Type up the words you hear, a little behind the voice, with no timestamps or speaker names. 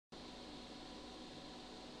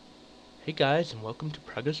Hey guys, and welcome to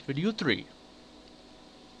Progress Video 3.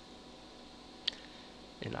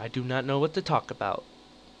 And I do not know what to talk about.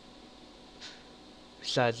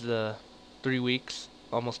 Besides the 3 weeks,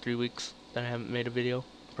 almost 3 weeks, that I haven't made a video,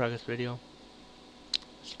 progress video.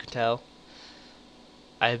 As you can tell,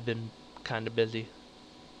 I have been kinda busy.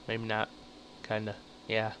 Maybe not. Kinda.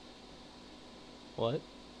 Yeah. What?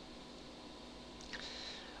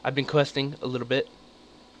 I've been questing a little bit.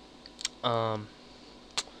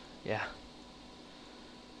 Yeah.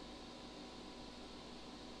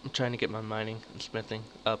 I'm trying to get my mining and smithing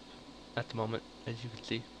up at the moment, as you can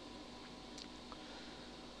see.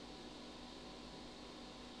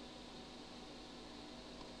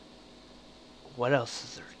 What else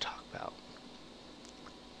is there to talk about?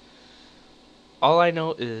 All I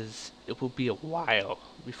know is it will be a while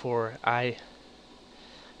before I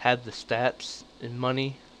have the stats and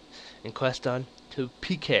money and quest done to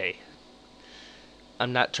PK.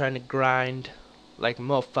 I'm not trying to grind like a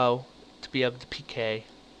mofo to be able to PK,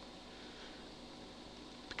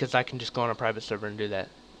 because I can just go on a private server and do that.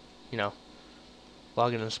 You know,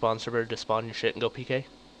 log in the spawn server to spawn your shit and go PK.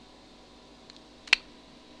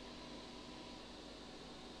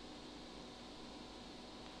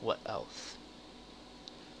 What else?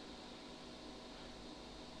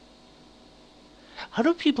 How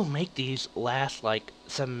do people make these last like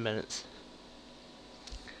 7 minutes?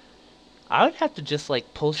 I would have to just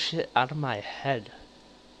like pull shit out of my head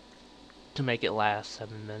to make it last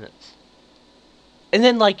 7 minutes. And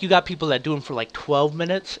then like you got people that do them for like 12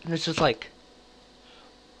 minutes, and it's just like.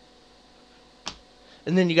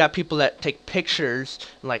 And then you got people that take pictures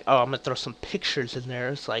and like, oh, I'm gonna throw some pictures in there.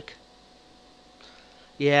 It's like,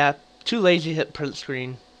 yeah, too lazy to hit print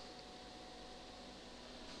screen.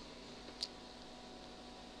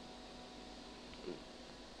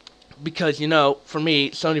 Because, you know, for me,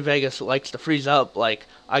 Sony Vegas likes to freeze up. Like,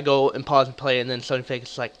 I go and pause and play, and then Sony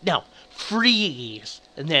Vegas is like, no, freeze!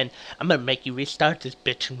 And then I'm gonna make you restart this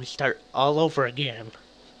bitch and restart all over again.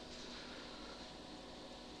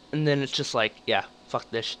 And then it's just like, yeah, fuck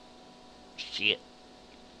this shit.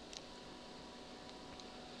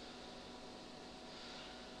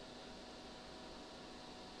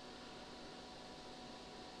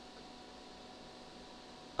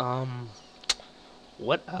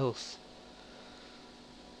 What else?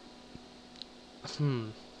 Hmm.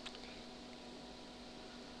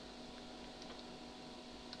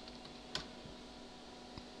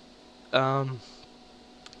 Um.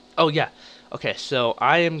 Oh, yeah. Okay, so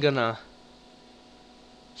I am gonna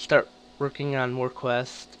start working on more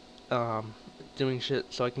quests, doing shit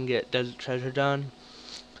so I can get Desert Treasure done,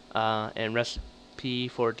 and Recipe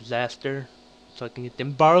for Disaster, so I can get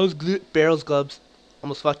them barrels gloves.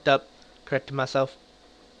 Almost fucked up. Corrected myself.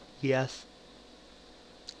 Yes.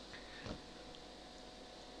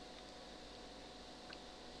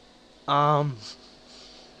 Um,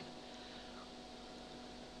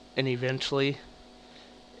 and eventually,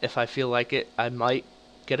 if I feel like it, I might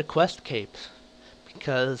get a quest cape,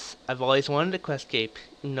 because I've always wanted a quest cape.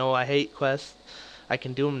 You know, I hate quests. I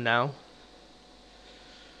can do them now.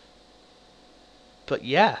 But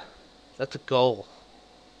yeah, that's a goal.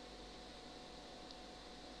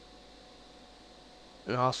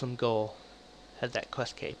 An awesome goal. Had that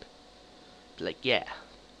quest cape. Be like, yeah,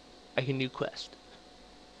 I can do quest.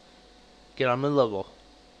 Get on the level.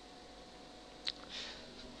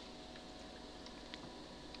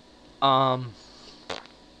 Um,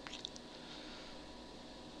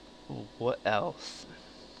 what else?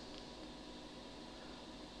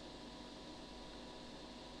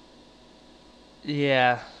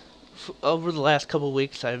 Yeah, over the last couple of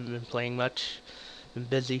weeks, I haven't been playing much. Been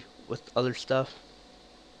busy with other stuff.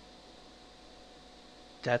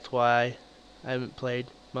 That's why I haven't played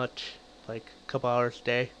much, like a couple hours a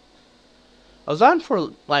day. I was on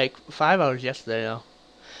for like 5 hours yesterday though.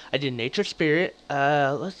 I did Nature Spirit.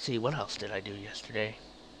 Let's see, what else did I do yesterday?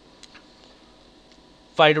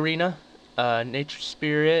 Fight Arena, Nature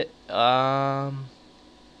Spirit, Murder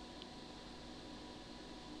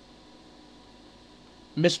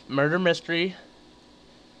Mystery.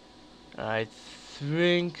 I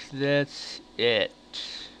think that's it.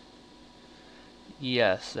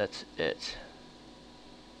 Yes, that's it.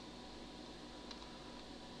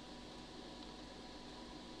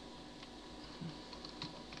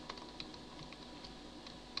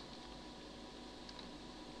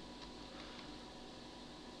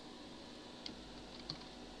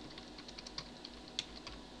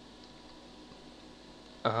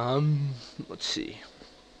 Let's see.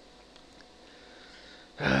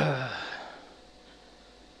 And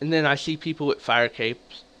then I see people with fire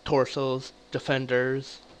capes, torsos,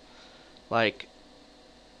 defenders, like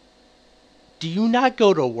Do you not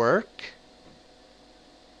go to work?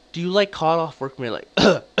 Do you like call off work and be like,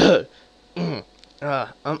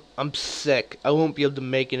 I'm sick. I won't be able to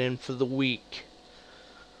make it in for the week.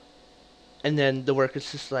 And then the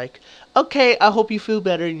worker's just like, okay, I hope you feel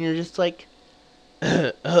better. And you're just like,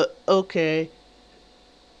 okay,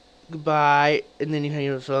 goodbye. And then you hang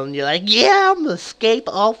up the phone and you're like, yeah, I'm gonna escape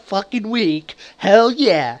all fucking week. Hell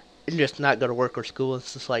yeah. And just not go to work or school.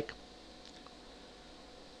 It's just like,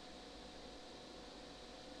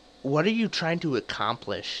 what are you trying to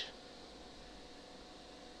accomplish?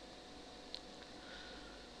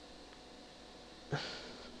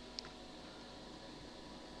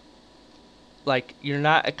 Like, you're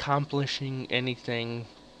not accomplishing anything,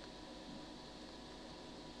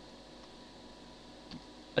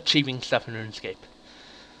 achieving stuff in RuneScape.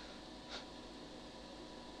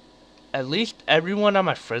 At least everyone on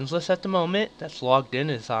my friends list at the moment that's logged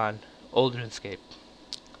in is on old RuneScape.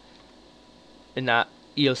 And not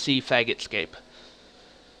EOC Faggotescape.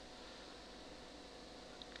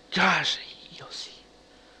 Gosh, EOC.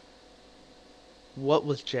 What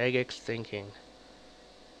was Jagex thinking?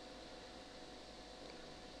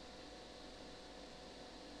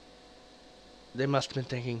 They must have been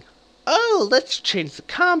thinking, oh, let's change the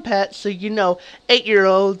combat so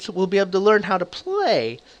 8-year-olds will be able to learn how to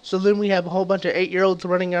play. So then we have a whole bunch of 8-year-olds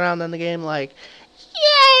running around in the game like, yay,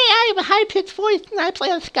 I have a high-pitched voice and I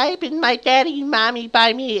play on Skype and my daddy and mommy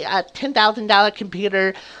buy me a $10,000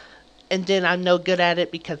 computer and then I'm no good at it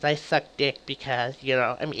because I suck dick because,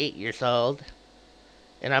 I'm 8 years old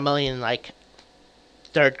and I'm only in like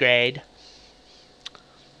 3rd grade.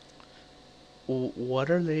 What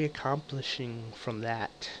are they accomplishing from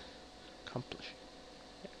that?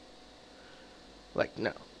 Like,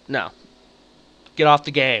 no. Get off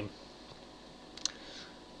the game.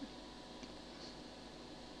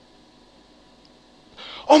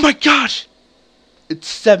 Oh my gosh! It's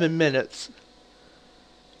 7 minutes.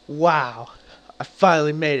 Wow. I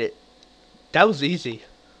finally made it. That was easy.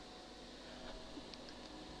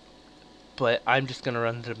 But I'm just gonna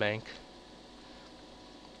run to the bank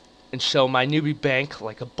and show my newbie bank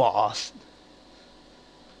like a boss.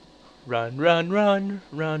 Run, run, run,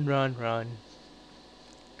 run, run, run.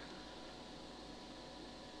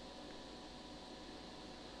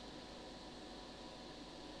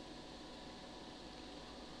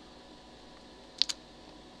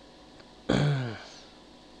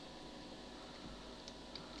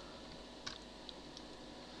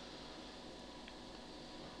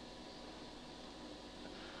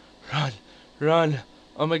 Run, run.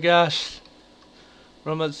 Oh my gosh.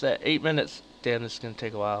 We're almost at 8 minutes. Damn, this is gonna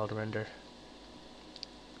take a while to render.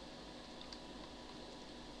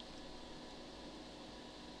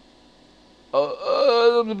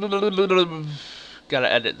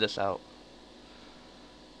 Gotta edit this out.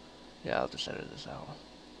 Yeah, I'll just edit this out.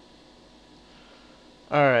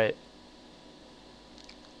 Alright.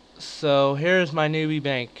 So, here's my newbie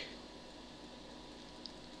bank.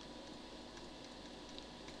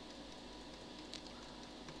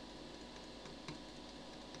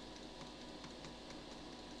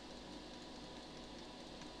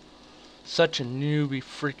 Such a newbie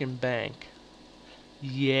freaking bank.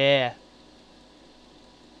 Yeah.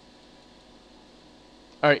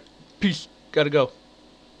 Alright, peace. Gotta go.